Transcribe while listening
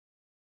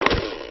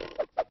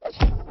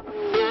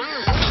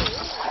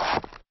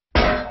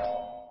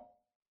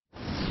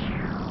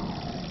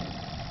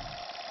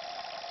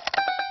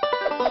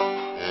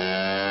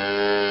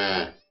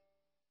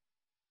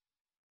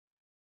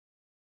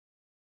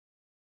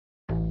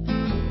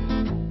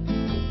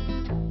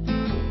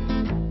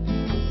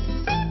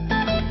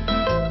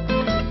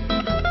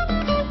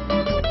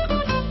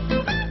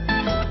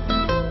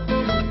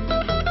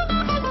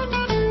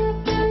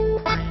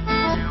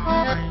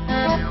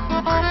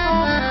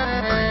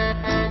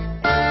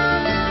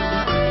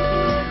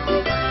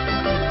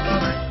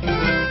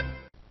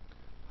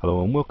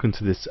and welcome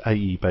to this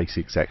AE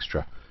Basics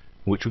Extra,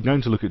 in which we're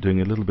going to look at doing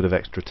a little bit of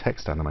extra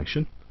text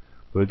animation.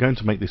 We're going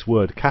to make this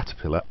word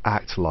caterpillar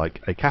act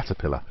like a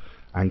caterpillar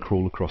and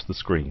crawl across the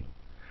screen.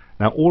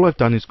 Now all I've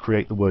done is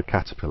create the word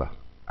caterpillar,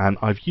 and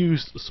I've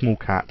used small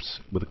caps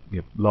with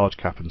a large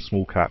cap and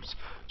small caps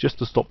just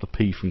to stop the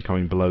P from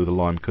coming below the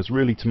line, because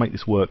really to make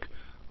this work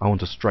I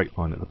want a straight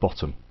line at the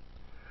bottom.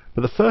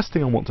 But the first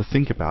thing I want to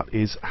think about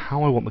is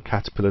how I want the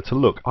caterpillar to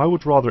look. I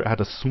would rather it had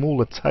a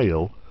smaller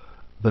tail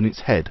than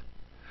its head.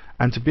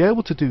 And to be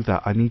able to do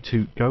that, I need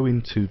to go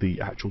into the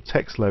actual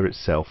text layer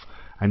itself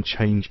and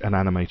change an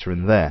animator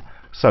in there.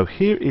 So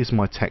here is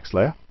my text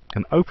layer. I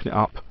can open it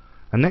up,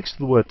 and next to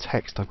the word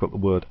text I've got the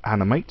word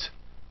animate.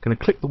 I'm going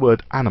to click the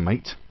word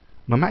animate,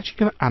 and I'm actually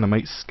going to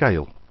animate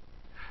scale.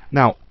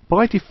 Now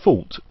by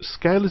default,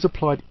 scale is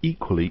applied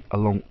equally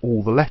along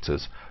all the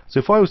letters. So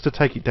if I was to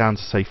take it down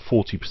to say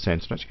 40%, I'm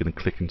actually going to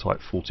click and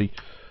type 40,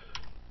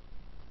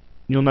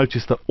 you'll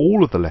notice that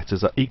all of the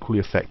letters are equally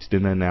affected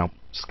and they're now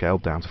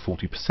scaled down to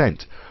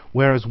 40%,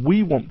 whereas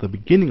we want the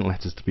beginning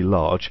letters to be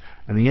large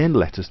and the end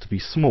letters to be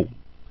small.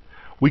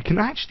 We can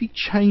actually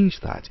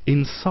change that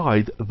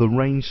inside the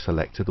range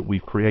selector that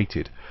we've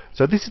created.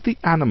 So this is the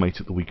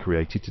animator that we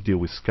created to deal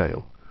with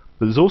scale.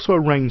 But there's also a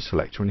range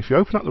selector, and if you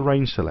open up the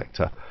range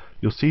selector,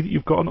 you'll see that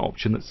you've got an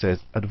option that says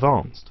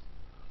advanced.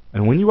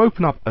 And when you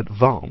open up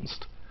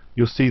advanced,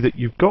 you'll see that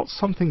you've got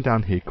something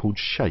down here called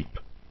shape.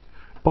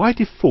 By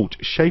default,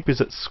 shape is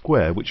at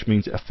square, which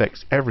means it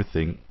affects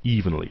everything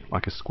evenly,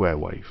 like a square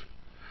wave.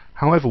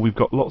 However, we've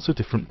got lots of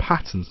different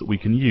patterns that we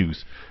can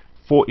use.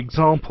 For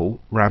example,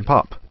 ramp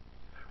up,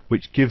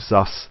 which gives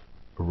us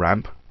a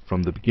ramp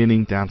from the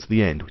beginning down to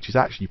the end, which is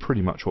actually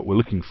pretty much what we're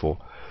looking for.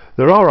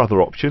 There are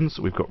other options.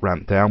 We've got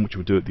ramp down, which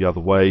will do it the other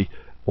way,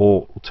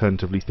 or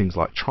alternatively things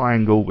like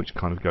triangle, which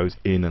kind of goes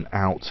in and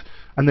out,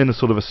 and then a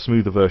sort of a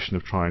smoother version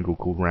of triangle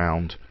called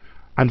round,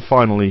 and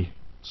finally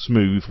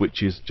smooth,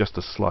 which is just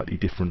a slightly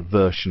different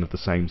version of the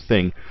same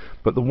thing,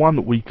 but the one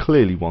that we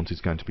clearly want is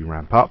going to be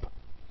ramp up.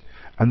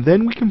 And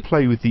then we can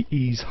play with the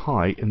ease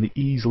high and the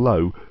ease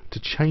low to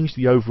change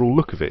the overall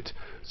look of it.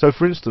 So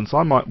for instance,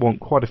 I might want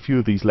quite a few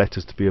of these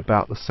letters to be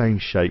about the same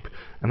shape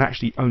and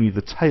actually only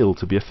the tail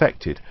to be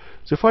affected.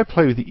 So if I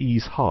play with the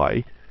ease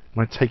high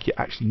and I take it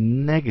actually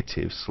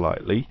negative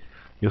slightly,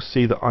 you'll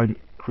see that I'm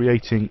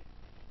creating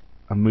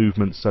a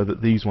movement so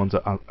that these ones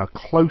are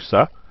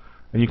closer.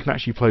 And you can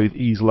actually play with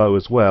ease low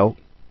as well.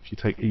 If you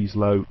take ease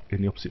low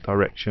in the opposite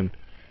direction,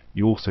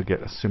 you also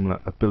get a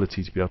similar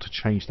ability to be able to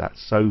change that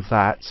so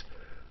that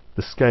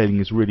the scaling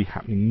is really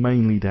happening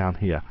mainly down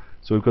here.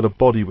 So we've got a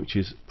body which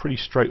is pretty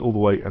straight all the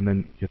way, and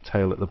then your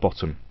tail at the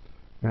bottom.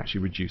 And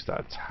actually reduce that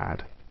a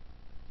tad.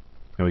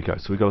 There we go.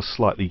 So we've got a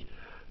slightly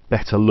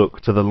better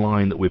look to the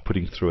line that we're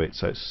putting through it.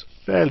 So it's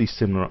fairly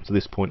similar up to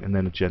this point, and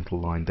then a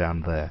gentle line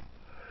down there.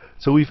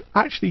 So we've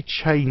actually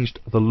changed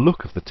the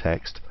look of the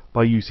text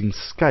by using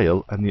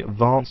scale and the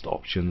advanced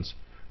options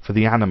for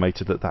the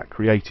animator that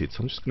created.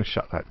 So I'm just going to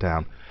shut that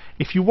down.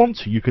 If you want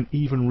to, you can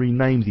even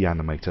rename the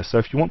animator. So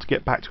if you want to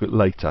get back to it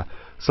later,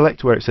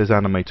 select where it says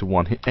animator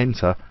 1, hit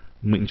enter,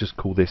 and we can just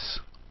call this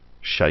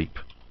shape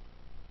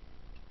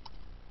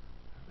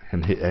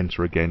and hit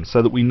enter again,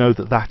 so that we know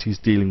that that is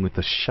dealing with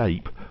the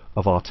shape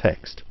of our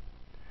text.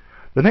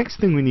 The next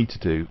thing we need to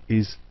do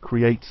is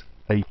create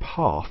a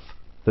path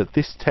that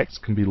this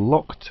text can be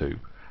locked to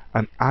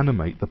and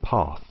animate the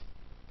path.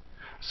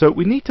 So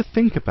we need to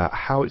think about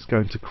how it's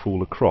going to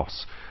crawl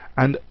across,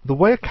 and the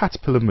way a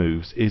caterpillar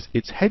moves is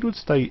its head would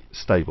stay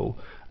stable,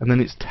 and then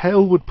its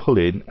tail would pull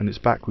in and its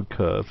back would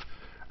curve,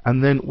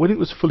 and then when it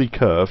was fully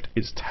curved,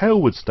 its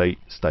tail would stay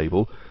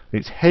stable,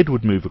 its head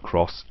would move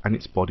across, and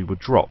its body would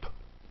drop.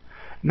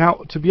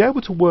 Now to be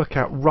able to work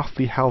out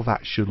roughly how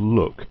that should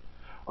look,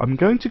 I'm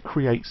going to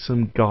create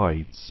some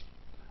guides,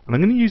 and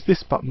I'm going to use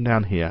this button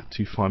down here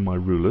to find my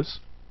rulers.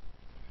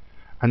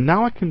 And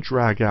now I can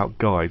drag out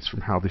guides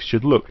from how this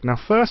should look. Now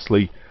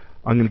firstly,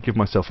 I'm going to give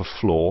myself a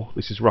floor.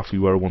 This is roughly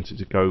where I want it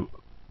to go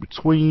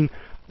between,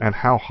 and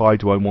how high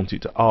do I want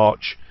it to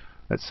arch.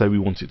 Let's say we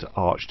want it to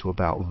arch to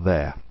about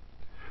there.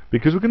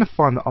 Because we're going to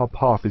find that our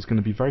path is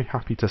going to be very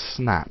happy to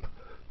snap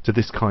to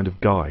this kind of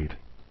guide.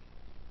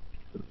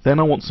 Then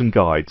I want some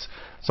guides.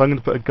 So I'm going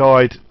to put a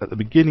guide at the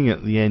beginning and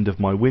at the end of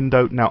my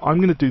window. Now I'm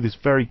going to do this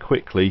very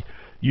quickly.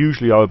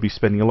 Usually I would be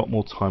spending a lot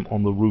more time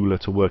on the ruler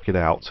to work it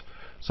out.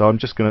 So I'm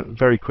just going to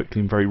very quickly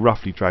and very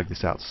roughly drag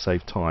this out to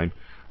save time,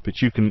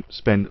 but you can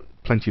spend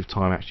plenty of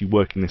time actually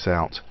working this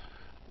out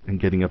and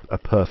getting a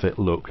perfect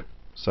look.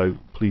 So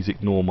please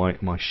ignore my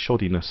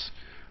shoddiness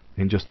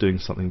in just doing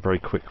something very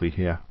quickly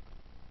here.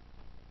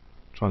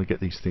 Trying to get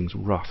these things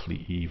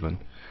roughly even.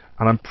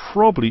 And I'm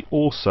probably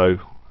also,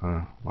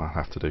 I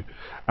have to do,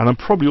 and I'm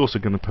probably also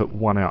going to put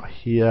one out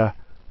here,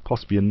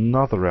 possibly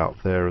another out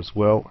there as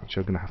well.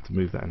 Actually I'm going to have to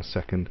move that in a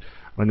second.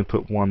 I'm going to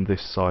put one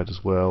this side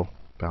as well,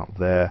 about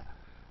there.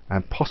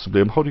 And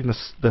possibly, I'm holding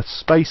the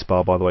space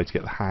bar by the way to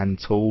get the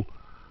hand tool,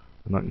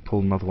 and I can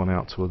pull another one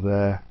out to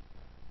there,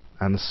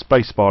 and the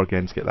space bar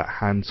again to get that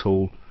hand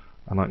tool,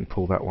 and I can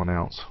pull that one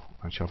out.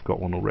 Actually I've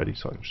got one already,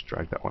 so I can just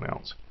drag that one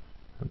out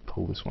and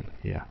pull this one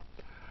here.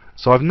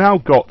 So I've now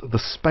got the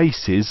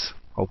spaces,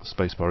 hold the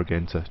spacebar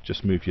again to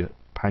just move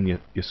pan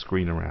your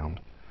screen around.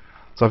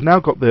 So I've now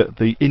got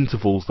the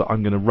intervals that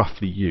I'm going to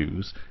roughly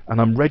use, and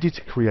I'm ready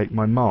to create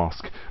my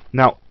mask.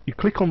 Now you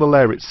click on the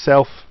layer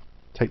itself,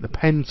 take the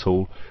pen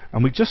tool,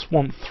 and we just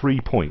want 3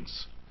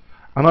 points.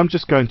 And I'm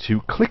just going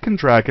to click and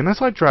drag, and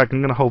as I drag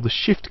I'm going to hold the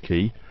shift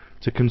key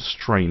to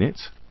constrain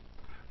it.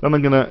 Then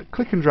I'm going to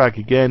click and drag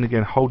again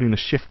holding the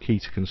shift key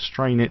to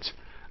constrain it,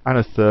 and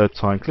a third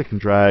time click and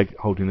drag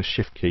holding the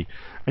shift key.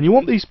 And you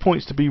want these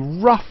points to be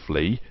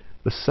roughly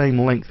the same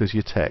length as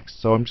your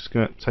text. So I'm just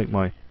going to take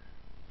my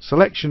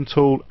selection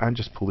tool and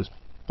just pull this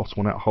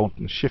bottom one out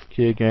holding the shift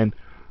key again.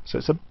 So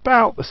it's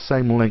about the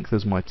same length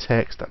as my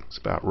text. That looks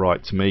about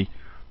right to me.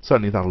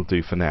 Certainly that'll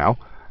do for now.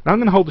 Now I'm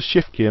going to hold the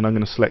shift key and I'm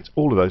going to select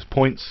all of those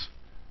points,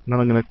 and then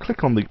I'm going to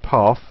click on the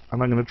path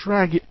and I'm going to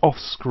drag it off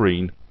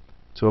screen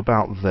to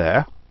about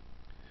there.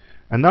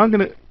 And now I'm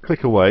going to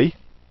click away,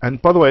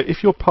 and by the way,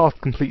 if your path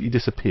completely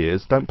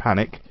disappears, don't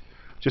panic,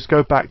 just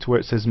go back to where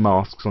it says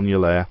masks on your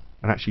layer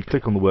and actually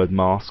click on the word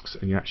masks,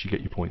 and you actually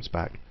get your points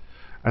back.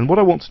 And what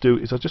I want to do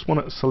is I just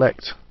want to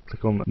select,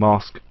 click on the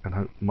mask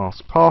and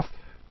mask path,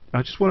 and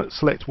I just want to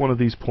select one of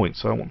these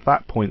points. So I want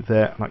that point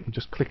there, and I can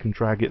just click and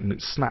drag it and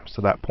it snaps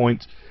to that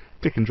point.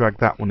 Click and drag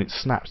that one, it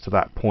snaps to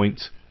that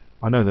point.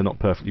 I know they're not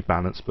perfectly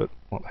balanced, but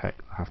what the heck,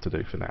 I have to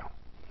do for now.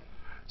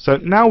 So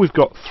now we've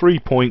got 3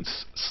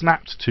 points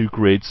snapped to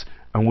grids,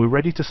 and we're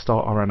ready to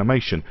start our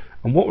animation.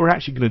 And what we're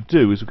actually going to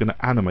do is we're going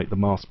to animate the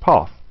mask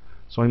path.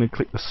 So I'm going to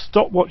click the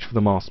stopwatch for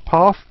the mask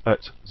path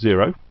at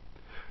 0,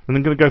 and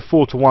I'm going to go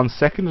forward to 1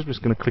 second. I'm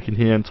just going to click in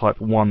here and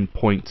type 1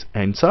 point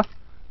enter.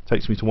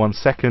 Takes me to 1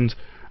 second,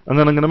 and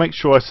then I'm going to make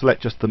sure I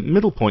select just the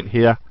middle point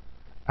here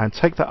and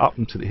take that up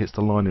until it hits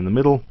the line in the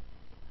middle,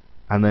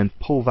 and then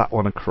pull that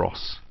one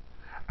across.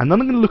 And then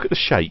I'm going to look at the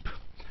shape.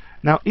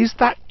 Now, is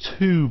that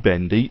too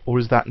bendy, or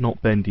is that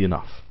not bendy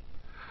enough?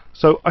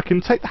 So I can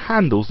take the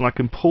handles and I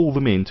can pull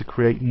them in to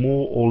create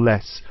more or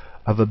less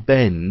of a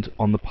bend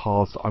on the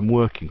paths that I'm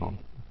working on.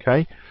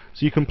 Okay,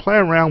 so you can play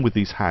around with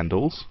these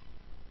handles.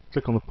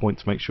 Click on the point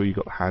to make sure you've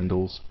got the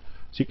handles.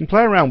 So you can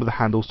play around with the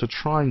handles to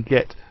try and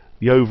get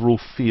the overall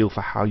feel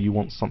for how you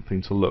want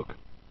something to look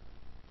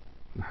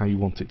and how you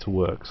want it to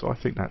work. So I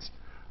think that's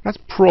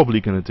probably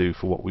going to do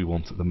for what we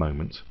want at the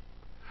moment.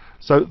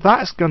 So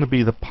that's going to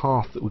be the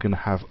path that we're going to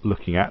have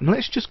looking at. And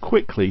let's just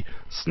quickly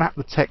snap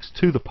the text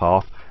to the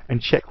path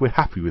and check we're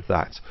happy with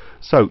that.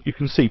 So you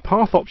can see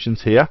path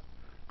options here.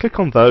 Click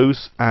on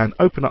those and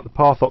open up the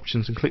path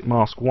options and click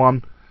mask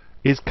 1.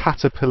 Is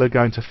caterpillar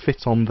going to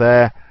fit on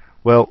there?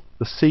 Well,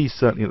 the C is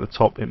certainly at the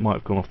top. It might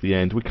have gone off the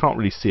end. We can't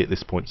really see at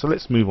this point. So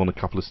let's move on a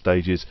couple of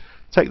stages.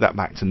 Take that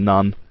back to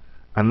none.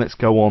 And let's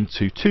go on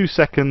to 2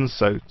 seconds.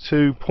 So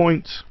 2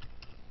 point.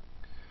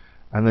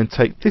 And then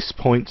take this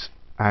point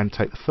and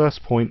take the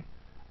first point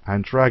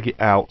and drag it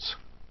out.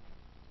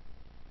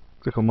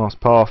 Click on mask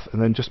path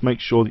and then just make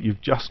sure that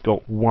you've just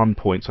got 1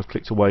 point. So I've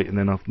clicked away and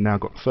then I've now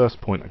got the first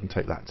point. I can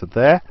take that to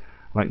there,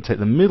 and I can take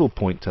the middle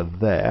point to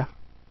there.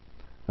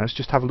 Let's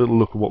just have a little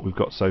look at what we've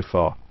got so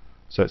far.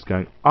 So it's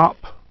going up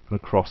and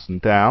across and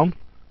down.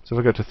 So if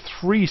I go to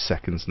 3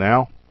 seconds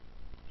now,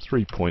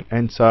 3 point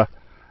enter.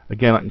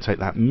 Again, I can take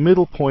that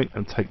middle point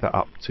and take that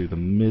up to the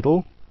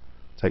middle.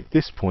 Take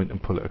this point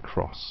and pull it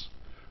across.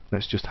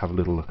 Let's just have a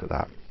little look at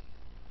that.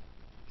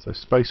 So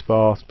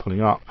spacebar is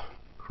pulling up,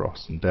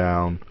 across and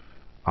down,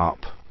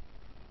 up.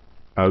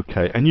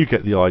 Okay, and you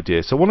get the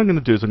idea. So what I'm going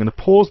to do is I'm going to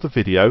pause the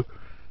video.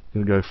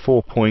 I'm going to go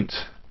 4 point.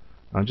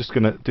 I'm just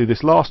going to do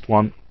this last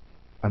one,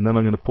 and then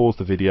I'm going to pause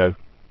the video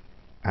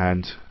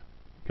and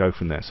go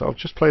from there. So I'll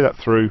just play that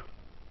through,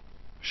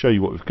 show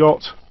you what we've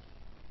got.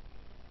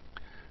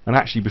 And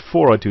actually,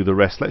 before I do the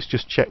rest, let's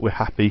just check we're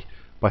happy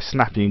by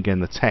snapping again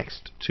the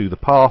text to the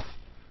path.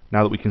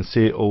 Now that we can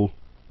see it all.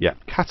 Yeah,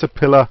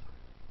 caterpillar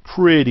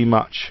pretty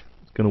much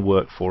going to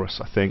work for us.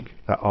 I think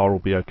that R will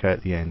be okay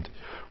at the end.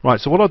 Right,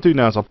 so what I'll do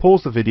now is I'll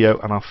pause the video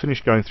and I'll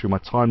finish going through my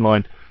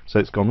timeline so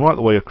it's gone right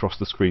the way across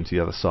the screen to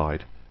the other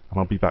side, and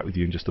I'll be back with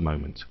you in just a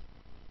moment.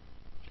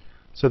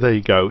 So there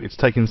you go, it's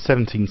taken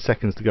 17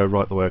 seconds to go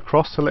right the way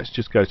across, so let's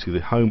just go to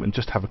the home and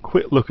just have a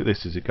quick look at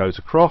this as it goes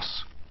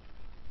across.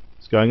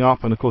 It's going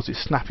up, and of course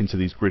it's snapping to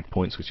these grid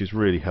points, which is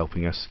really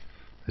helping us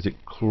as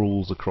it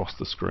crawls across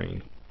the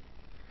screen.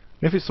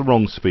 If it's the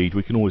wrong speed,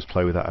 we can always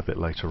play with that a bit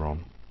later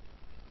on.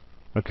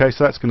 Okay,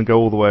 so that's going to go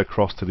all the way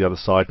across to the other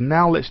side.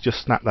 Now let's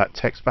just snap that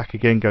text back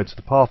again, go to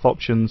the path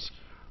options,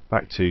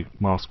 back to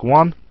mask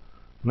 1. And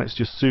let's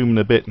just zoom in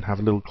a bit and have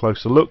a little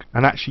closer look.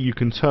 And actually you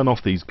can turn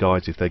off these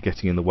guides if they're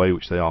getting in the way,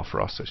 which they are for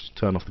us. Let's just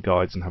turn off the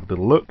guides and have a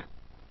little look.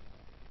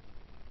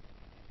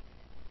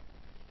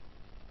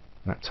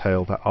 That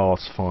tail, that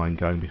R's fine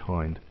going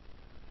behind.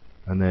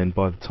 And then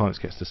by the time it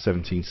gets to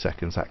 17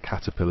 seconds, that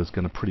caterpillar is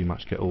going to pretty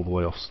much get all the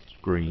way off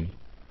screen.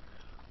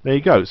 There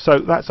you go. So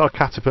that's our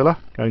caterpillar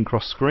going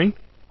across screen.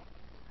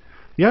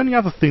 The only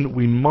other thing that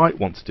we might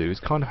want to do is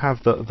kind of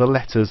have the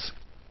letters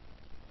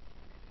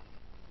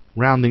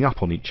rounding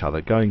up on each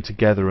other, going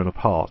together and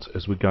apart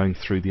as we're going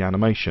through the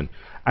animation.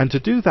 And to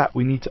do that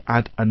we need to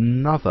add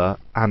another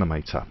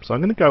animator. So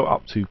I'm going to go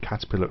up to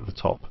Caterpillar at the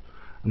top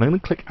and I'm going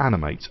to click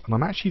Animate, and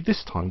I'm actually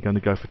this time going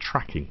to go for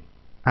Tracking.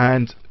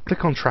 And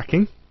click on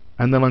Tracking,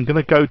 and then I'm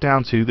going to go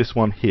down to this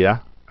one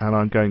here and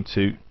I'm going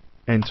to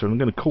enter, and I'm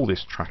going to call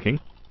this Tracking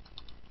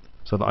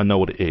so that I know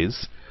what it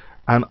is.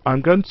 And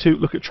I'm going to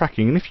look at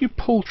Tracking, and if you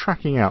pull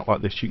Tracking out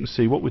like this, you can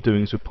see what we're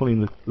doing is we're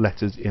pulling the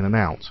letters in and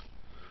out.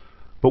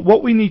 But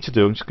what we need to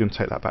do, I'm just going to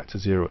take that back to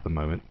 0 at the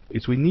moment,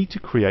 is we need to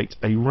create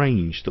a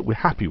range that we're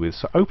happy with.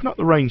 So open up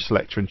the range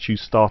selector and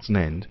choose Start and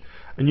End,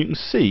 and you can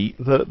see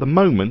that at the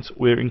moment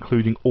we're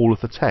including all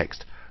of the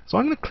text. So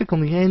I'm going to click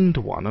on the end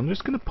one, I'm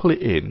just going to pull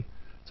it in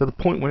to the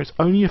point where it's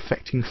only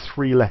affecting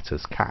 3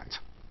 letters, cat.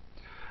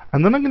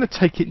 And then I'm going to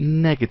take it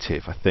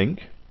negative, I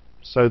think,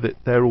 so that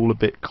they're all a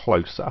bit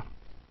closer.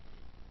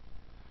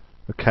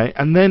 Okay,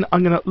 and then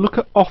I'm going to look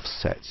at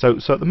offset. So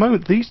at the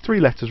moment these 3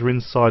 letters are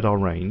inside our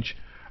range,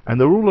 and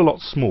they're all a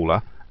lot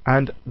smaller,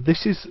 and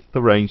this is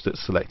the range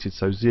that's selected,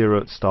 so 0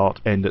 at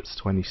start, end at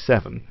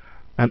 27,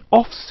 and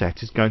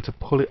offset is going to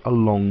pull it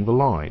along the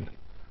line,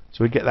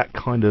 so we get that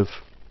kind of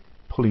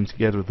pulling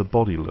together of the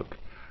body look.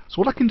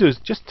 So what I can do is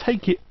just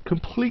take it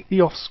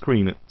completely off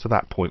screen to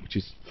that point, which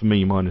is for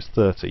me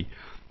 -30,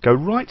 go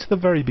right to the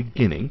very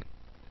beginning,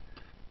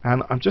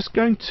 and I'm just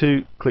going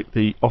to click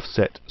the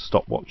offset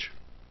stopwatch,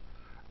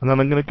 and then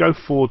I'm going to go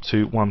forward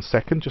to 1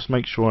 second, just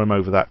make sure I'm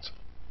over that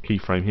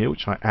keyframe here,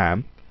 which I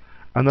am,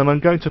 and then I'm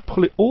going to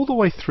pull it all the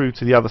way through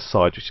to the other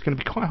side, which is going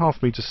to be quite hard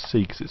for me to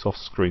see because it's off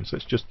screen. So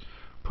let's just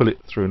pull it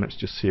through and let's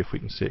just see if we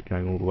can see it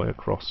going all the way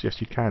across.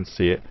 Yes, you can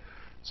see it.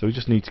 So we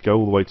just need to go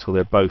all the way till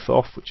they're both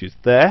off, which is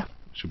there.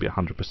 It should be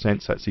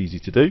 100%, so that's easy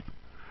to do.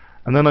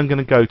 And then I'm going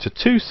to go to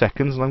 2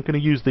 seconds, and I'm going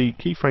to use the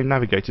keyframe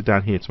navigator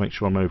down here to make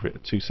sure I'm over it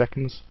at 2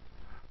 seconds.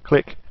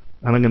 Click,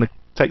 and I'm going to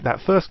take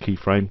that first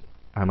keyframe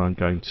and I'm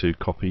going to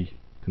copy,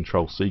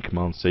 Control-C,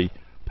 Command-C,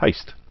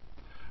 paste,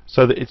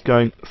 so that it's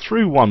going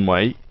through one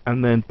way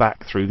and then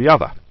back through the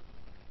other.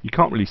 You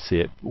can't really see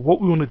it, but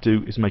what we want to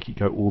do is make it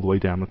go all the way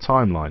down the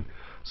timeline.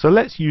 So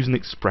let's use an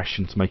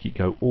expression to make it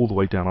go all the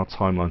way down our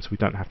timeline so we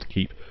don't have to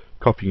keep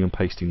copying and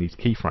pasting these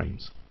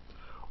keyframes.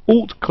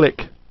 Alt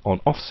click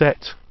on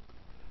offset,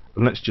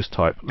 and let's just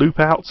type loop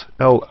out,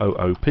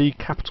 L-O-O-P,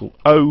 capital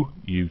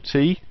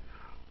O-U-T,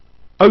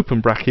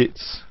 open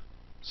brackets,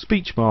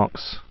 speech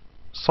marks,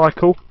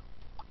 cycle,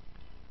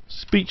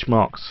 speech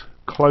marks,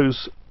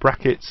 close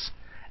brackets,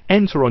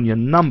 enter on your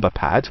number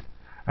pad,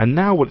 and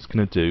now what it's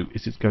going to do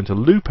is it's going to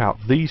loop out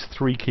these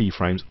 3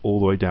 keyframes all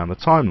the way down the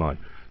timeline.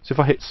 So if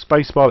I hit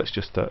spacebar, let's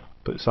just put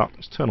this up,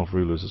 let's turn off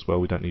rulers as well,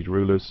 we don't need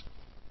rulers,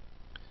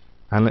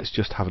 and let's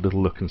just have a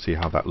little look and see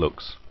how that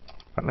looks.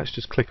 And let's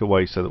just click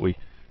away so that we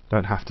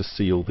don't have to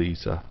see all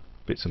these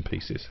bits and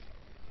pieces.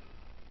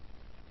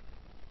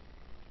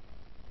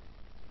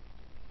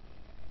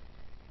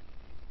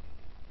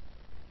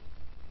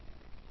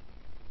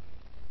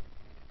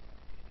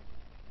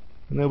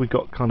 And there we've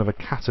got kind of a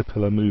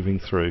caterpillar moving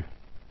through.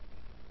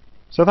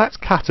 So that's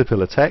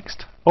caterpillar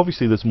text.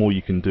 Obviously there's more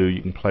you can do.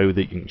 You can play with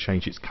it, you can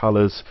change its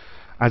colours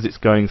as it's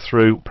going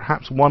through.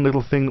 Perhaps one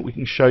little thing that we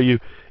can show you,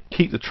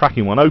 keep the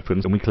tracking one open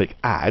and we click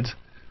add.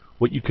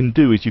 What you can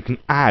do is you can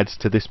add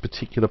to this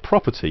particular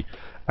property.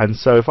 And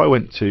so if I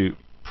went to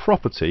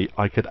property,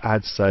 I could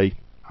add, say,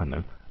 I don't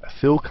know, a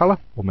fill colour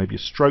or maybe a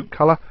stroke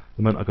colour.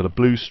 The moment I've got a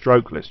blue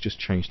stroke, let's just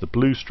change the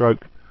blue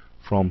stroke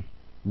from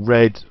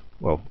red.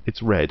 Well,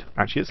 it's red.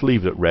 Actually, let's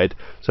leave it at red,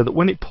 so that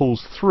when it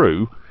pulls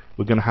through,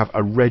 we're going to have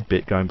a red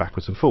bit going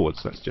backwards and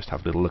forwards. Let's just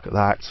have a little look at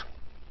that.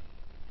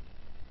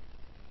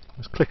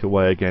 Let's click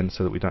away again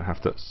so that we don't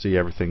have to see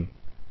everything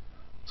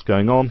that's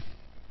going on.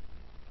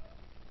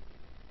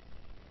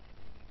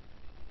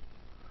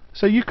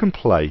 So you can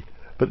play,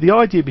 but the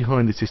idea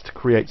behind this is to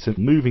create some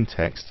moving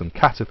text, some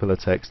caterpillar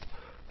text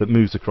that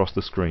moves across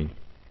the screen.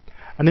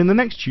 And in the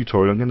next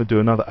tutorial I'm going to do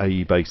another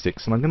AE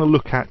Basics, and I'm going to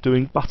look at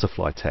doing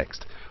butterfly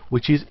text,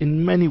 which is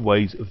in many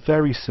ways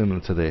very similar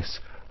to this,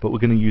 but we're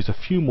going to use a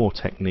few more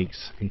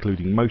techniques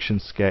including motion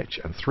sketch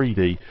and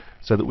 3D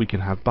so that we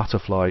can have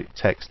butterfly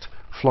text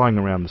flying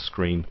around the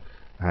screen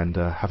and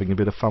having a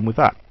bit of fun with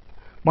that.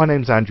 My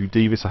name's Andrew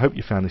Devis. I hope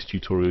you found this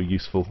tutorial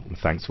useful, and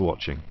thanks for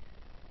watching.